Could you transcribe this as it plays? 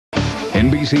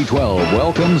NBC 12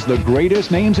 welcomes the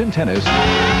greatest names in tennis.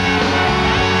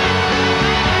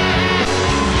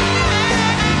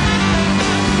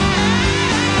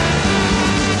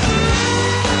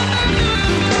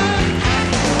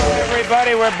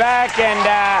 Everybody, we're back, and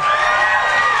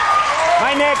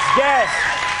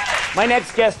my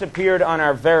next guest appeared on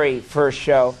our very first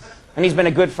show, and he's been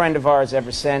a good friend of ours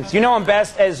ever since. You know him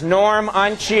best as Norm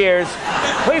on Cheers.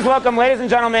 Please welcome, ladies and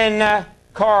gentlemen,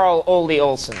 Carl Oldie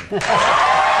Olsen.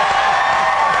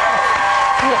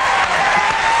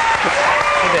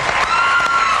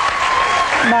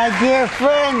 My dear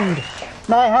friend,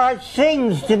 my heart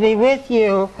sings to be with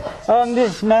you on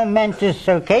this momentous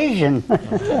occasion.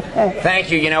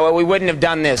 Thank you. You know what? We wouldn't have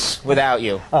done this without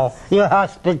you. Oh, your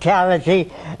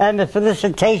hospitality and the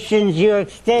felicitations you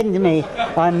extend me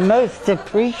are most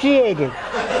appreciated.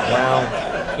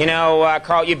 Well, you know,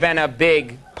 Carl, you've been a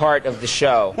big part of the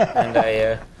show, and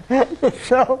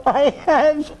So I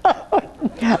have.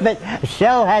 But the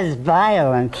show has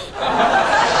violence.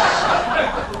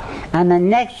 And the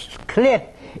next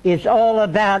clip is all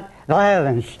about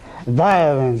violence.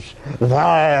 Violence,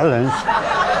 violence,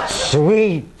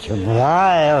 sweet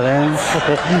violence.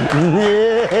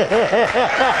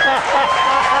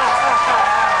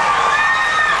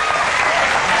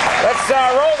 Let's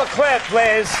roll the clip,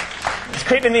 please. It's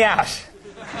creeping me out.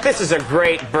 This is a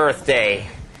great birthday.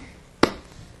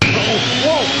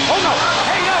 Whoa! Oh no!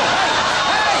 Hey, no!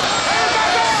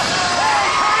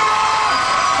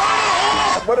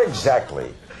 Hey! What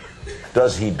exactly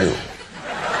does he do?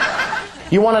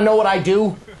 You want to know what I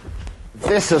do?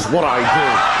 This is what I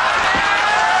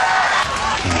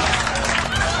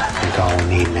I think all we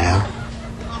need now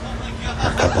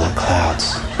are a couple of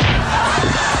clouds.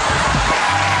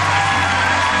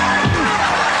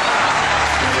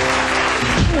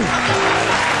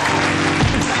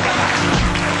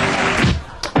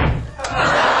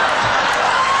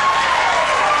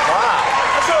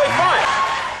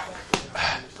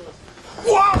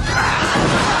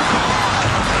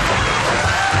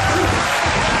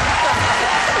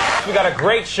 We got a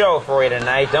great show for you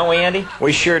tonight, don't we, Andy?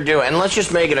 We sure do. And let's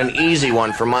just make it an easy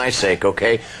one for my sake,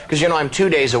 okay? Because, you know, I'm 2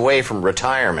 days away from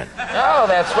retirement. Oh,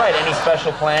 that's right. Any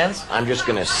special plans? I'm just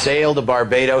going to sail to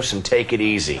Barbados and take it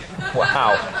easy.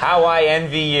 Wow. How I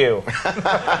envy you.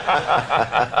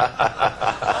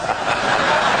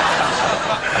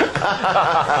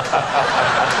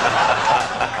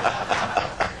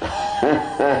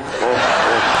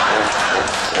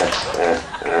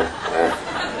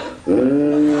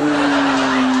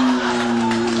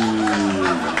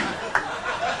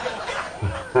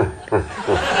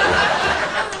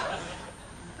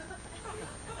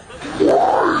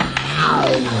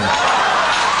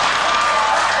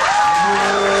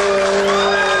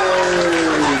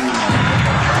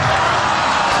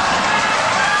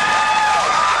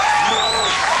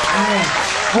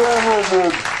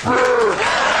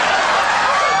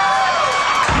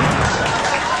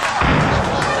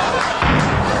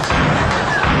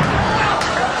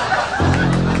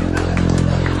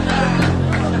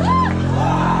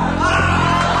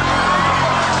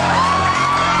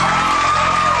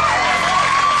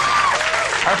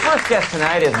 Our first guest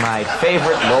tonight is my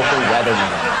favorite local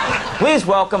weatherman. Please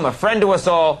welcome a friend to us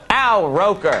all, Al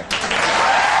Roker.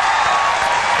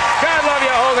 God love you,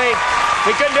 Oldie.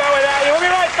 We couldn't do it without you. We'll be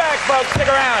right back, folks. Stick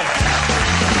around.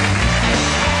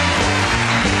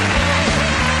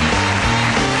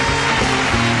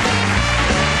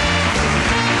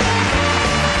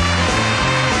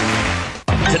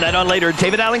 Tonight on Later,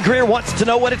 David Allen Greer wants to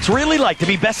know what it's really like to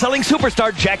be best-selling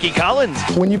superstar Jackie Collins.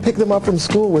 When you pick them up from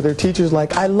school with their teachers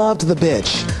like, I loved the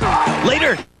bitch.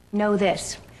 Later. Know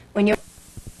this. When you're...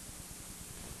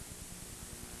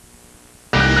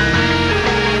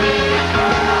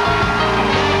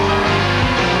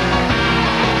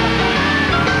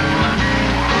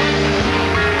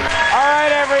 All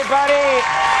right, everybody.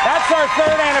 That's our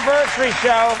third anniversary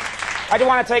show. I do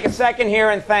want to take a second here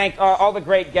and thank all the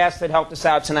great guests that helped us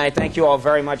out tonight. Thank you all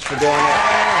very much for doing it.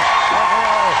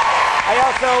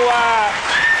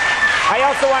 I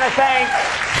also want to thank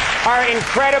our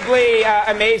incredibly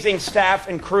amazing staff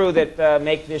and crew that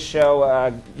make this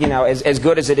show, you know, as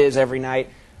good as it is every night.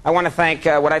 I want to thank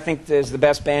what I think is the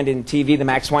best band in TV, the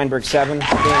Max Weinberg 7,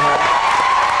 for being here.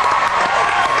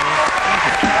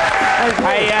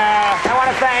 I want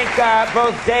to thank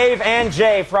both Dave and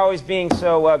Jay for always being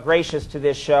so gracious to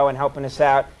this show and helping us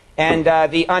out, and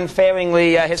the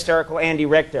unfailingly hysterical Andy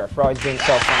Richter for always being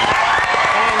so funny.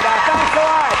 And thanks a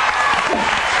lot.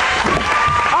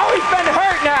 Oh, he's been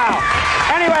hurt now.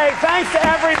 Anyway, thanks to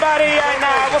everybody, and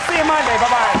we'll see you Monday.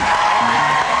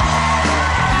 Bye-bye.